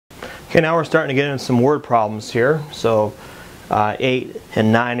Okay, now we're starting to get into some word problems here. So 8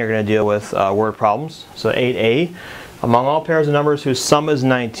 and 9 are going to deal with word problems. So 8a, among all pairs of numbers whose sum is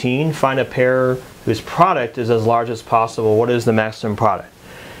 19, find a pair whose product is as large as possible. What is the maximum product?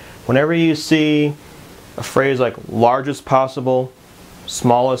 Whenever you see a phrase like largest possible,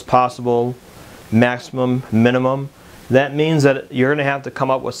 smallest possible, maximum, minimum, that means that you're going to have to come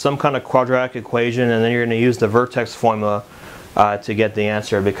up with some kind of quadratic equation, and then you're going to use the Vertex formula to get the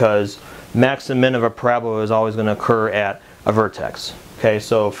answer, because max and min of a parabola is always going to occur at a vertex. Okay,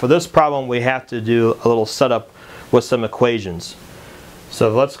 so for this problem we have to do a little setup with some equations.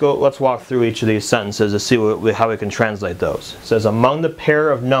 So let's walk through each of these sentences to see how we can translate those. It says among the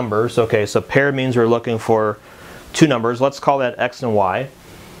pair of numbers, okay, so pair means we're looking for two numbers. Let's call that x and y. It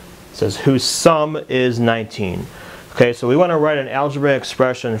says whose sum is 19. Okay, so we want to write an algebraic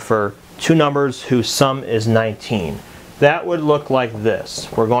expression for two numbers whose sum is 19. That would look like this.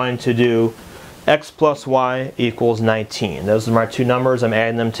 We're going to do x plus y equals 19. Those are my two numbers. I'm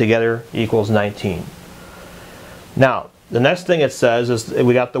adding them together, equals 19. Now, the next thing it says is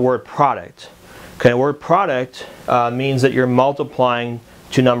we got the word product. Okay, word product means that you're multiplying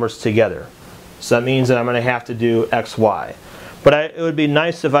two numbers together. So that means that I'm going to have to do x, y. But it would be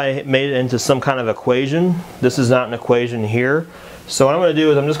nice if I made it into some kind of equation. This is not an equation here. So what I'm going to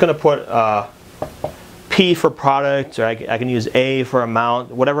do is I'm just going to put P for product, or I can use A for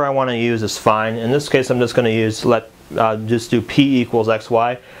amount. Whatever I want to use is fine. In this case I'm just going to use, just do P equals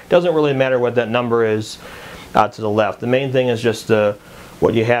XY. It doesn't really matter what that number is to the left. The main thing is just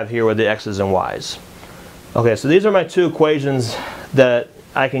what you have here with the X's and Y's. Okay, so these are my two equations that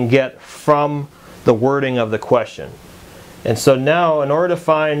I can get from the wording of the question. And so now, in order to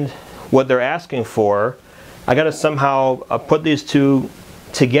find what they're asking for, I got to somehow put these two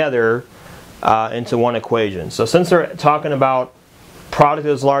together into one equation. So since they're talking about product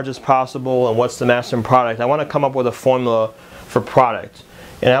as large as possible and what's the maximum product, I want to come up with a formula for product.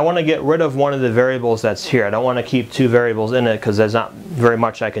 And I want to get rid of one of the variables that's here. I don't want to keep two variables in it because there's not very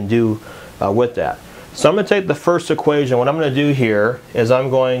much I can do with that. So I'm going to take the first equation. What I'm going to do here is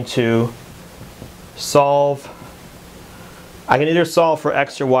I'm going to solve. I can either solve for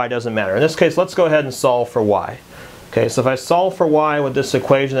x or y, doesn't matter. In this case, let's go ahead and solve for y. Okay, so if I solve for y with this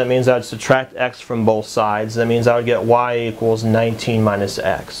equation, that means I would subtract x from both sides. That means I would get y equals 19 minus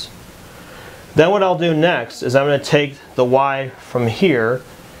x. Then what I'll do next is I'm going to take the y from here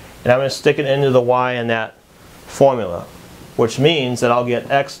and I'm going to stick it into the y in that formula, which means that I'll get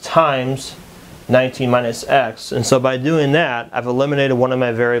x times 19 minus x. And so by doing that, I've eliminated one of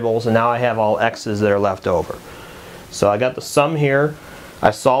my variables, and now I have all x's that are left over. So I got the sum here. I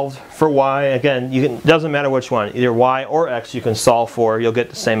solved for y. Again, it doesn't matter which one, either y or x you can solve for, you'll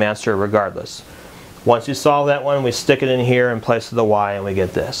get the same answer regardless. Once you solve that one, we stick it in here in place of the y and we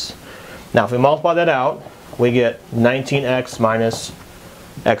get this. Now if we multiply that out, we get 19x minus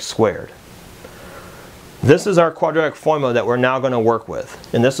x squared. This is our quadratic formula that we're now going to work with.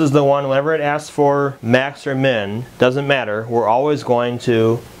 And this is the one, whenever it asks for max or min, doesn't matter, we're always going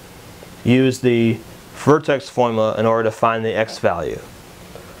to use the Vertex formula in order to find the x value.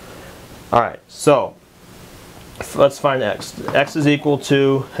 Alright, so let's find x. X is equal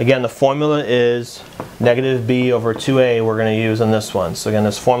to, again, the formula is negative b over 2a we're going to use on this one. So again,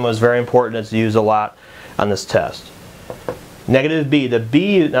 this formula is very important. It's used a lot on this test. Negative b. The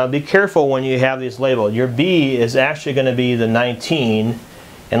b, now be careful when you have these labeled. Your b is actually going to be the 19, and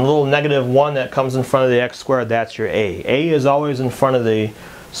the little negative 1 that comes in front of the x squared, that's your a. A is always in front of the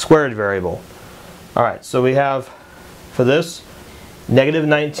squared variable. Alright, so we have, for this, negative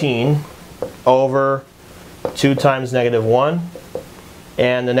 19 over 2 times negative 1,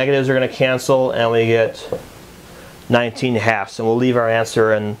 and the negatives are going to cancel and we get 19 halves, and we'll leave our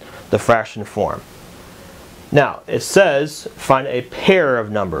answer in the fraction form. Now it says find a pair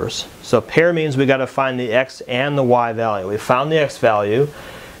of numbers. So pair means we got to find the x and the y value. We found the x value.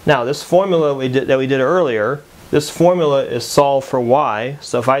 Now this formula that we did earlier, this formula is solved for y.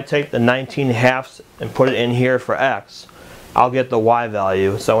 So if I take the 19 halves and put it in here for x, I'll get the y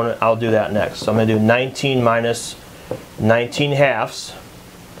value. So I'll do that next. So I'm going to do 19 minus 19 halves.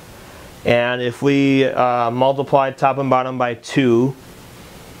 And if we multiply top and bottom by 2,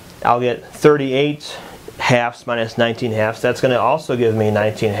 I'll get 38 halves minus 19 halves. That's going to also give me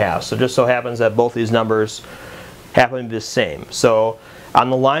 19 halves. So it just so happens that both these numbers happen to be the same. So on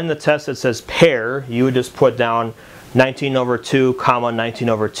the line in the test that says pair, you would just put down 19 over 2 comma 19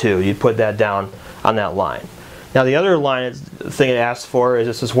 over 2. You'd put that down on that line. Now the other line thing it asks for is,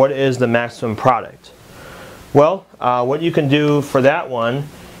 it says what is the maximum product? Well, what you can do for that one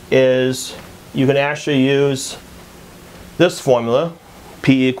is you can actually use this formula,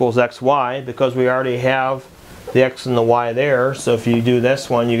 P equals XY because we already have the X and the Y there. So if you do this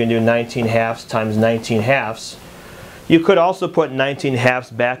one, you can do 19 halves times 19 halves. You could also put 19 halves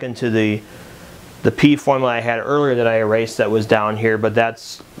back into the P formula I had earlier that I erased that was down here, but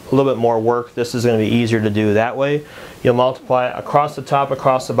that's a little bit more work. This is going to be easier to do that way. You'll multiply across the top,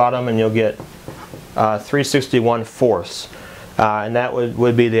 across the bottom, and you'll get 361/4. And that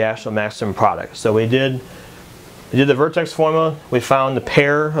would be the actual maximum product. So we did the vertex formula. We found the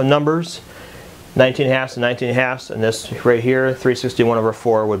pair of numbers, 19 halves and 19 halves, and this right here,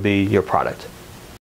 361/4 would be your product.